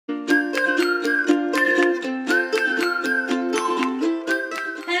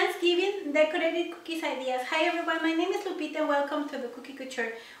Hi everyone, my name is Lupita and welcome to the Cookie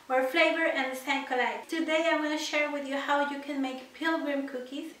Couture, where flavor and design collide. Today I'm going to share with you how you can make Pilgrim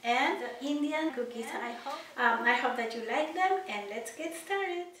cookies and Indian cookies. I hope that you like them, and let's get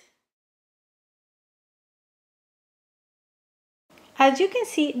started. As you can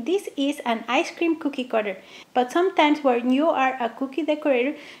see, this is an ice cream cookie cutter, but sometimes when you are a cookie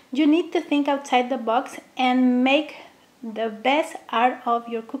decorator, you need to think outside the box and make the best out of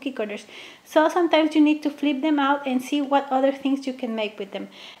your cookie cutters. So sometimes you need to flip them out and see what other things you can make with them.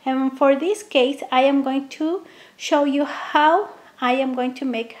 And for this case, I am going to show you how I am going to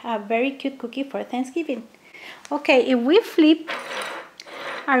make a very cute cookie for Thanksgiving. Okay, if we flip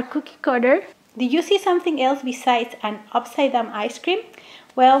our cookie cutter, do you see something else besides an upside down ice cream?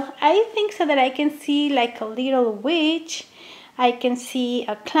 Well, I think so that I can see like a little witch, I can see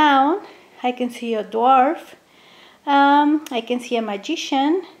a clown, I can see a dwarf, I can see a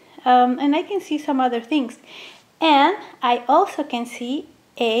magician, and I can see some other things. And I also can see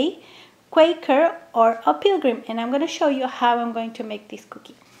a Quaker or a Pilgrim, and I'm going to show you how I'm going to make this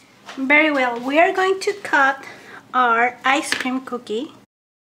cookie. Very well, we are going to cut our ice cream cookie.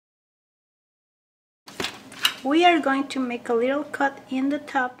 We are going to make a little cut in the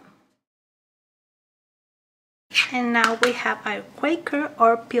top. And now we have our Quaker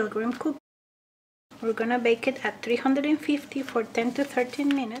or Pilgrim cookie. We're gonna bake it at 350 for 10 to 13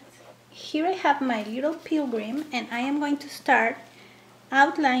 minutes. Here I have my little Pilgrim, and I am going to start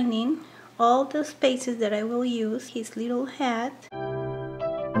outlining all the spaces that I will use his little hat. So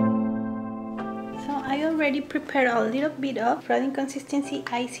I already prepared a little bit of frozen consistency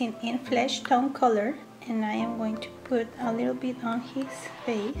icing in flesh tone color, and I am going to put a little bit on his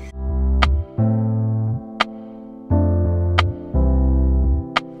face.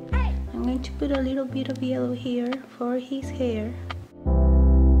 I'm going to put a little bit of yellow here for his hair.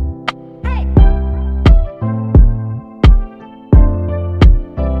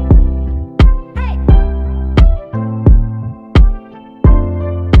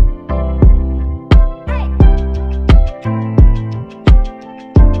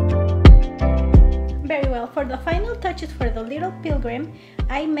 Very well, for the final touches for the little Pilgrim,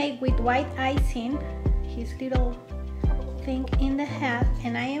 I make with white icing his little thing in the hat,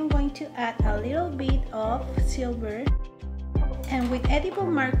 and I am going to add a little bit of silver, and with edible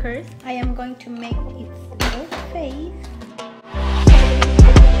markers I am going to make its little face.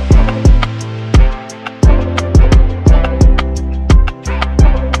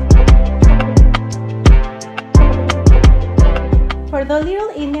 For the little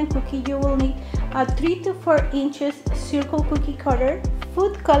Indian cookie, you will need a 3 to 4 inches circle cookie cutter,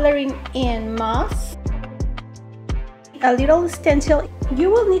 food coloring in moss, a little stencil.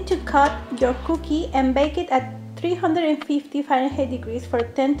 You will need to cut your cookie and bake it at 350 Fahrenheit degrees for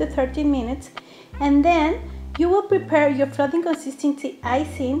 10 to 13 minutes, and then you will prepare your frozen consistency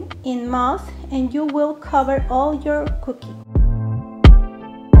icing in moss, and you will cover all your cookie.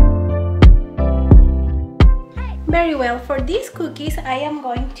 Very well, for these cookies I am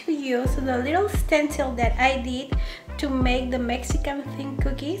going to use the little stencil that I did to make the Mexican themed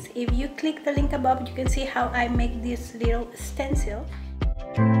cookies. If you click the link above, you can see how I make this little stencil.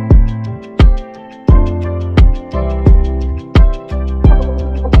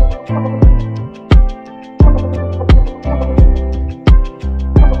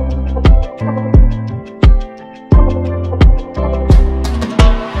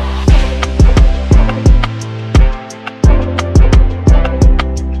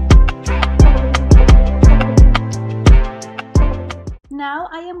 Now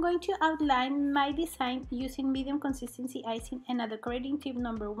I am going to outline my design using medium consistency icing and a decorating tip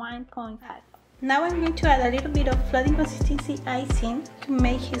number 1.5. Now I'm going to add a little bit of flooding consistency icing to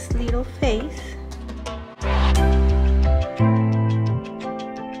make his little face.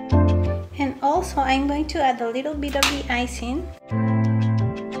 And also I'm going to add a little bit of the icing.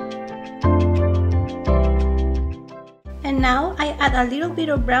 And now I add a little bit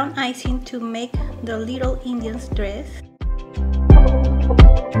of brown icing to make the little Indian's dress.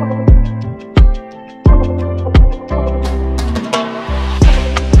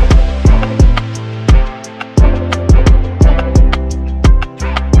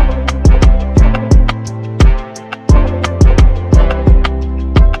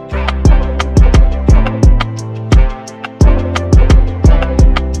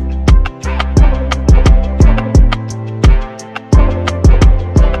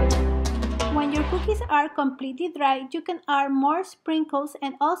 Are completely dry, you can add more sprinkles,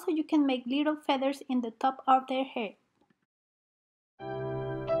 and also you can make little feathers in the top of their hair.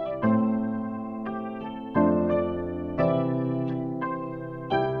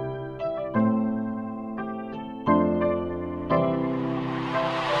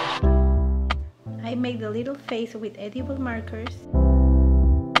 make the little face with edible markers.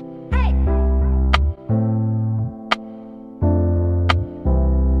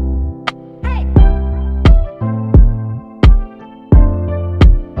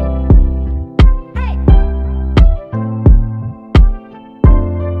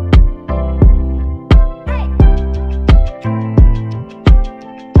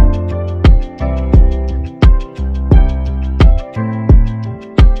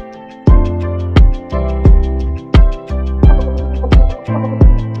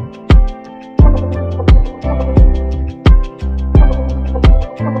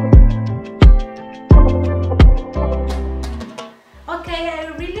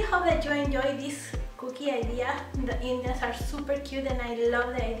 This cookie idea. The Indians are super cute and I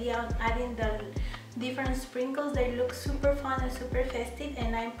love the idea of adding the different sprinkles. They look super fun and super festive,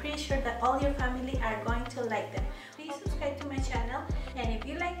 and I'm pretty sure that all your family are going to like them. Please subscribe to my channel, and if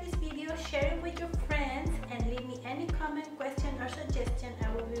you like this video, share it with your friends and leave me any comment, question or suggestion.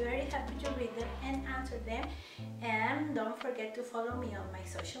 I will be very happy to read them and answer them. And don't forget to follow me on my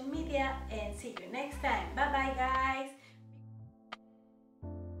social media, and see you next time. Bye bye guys.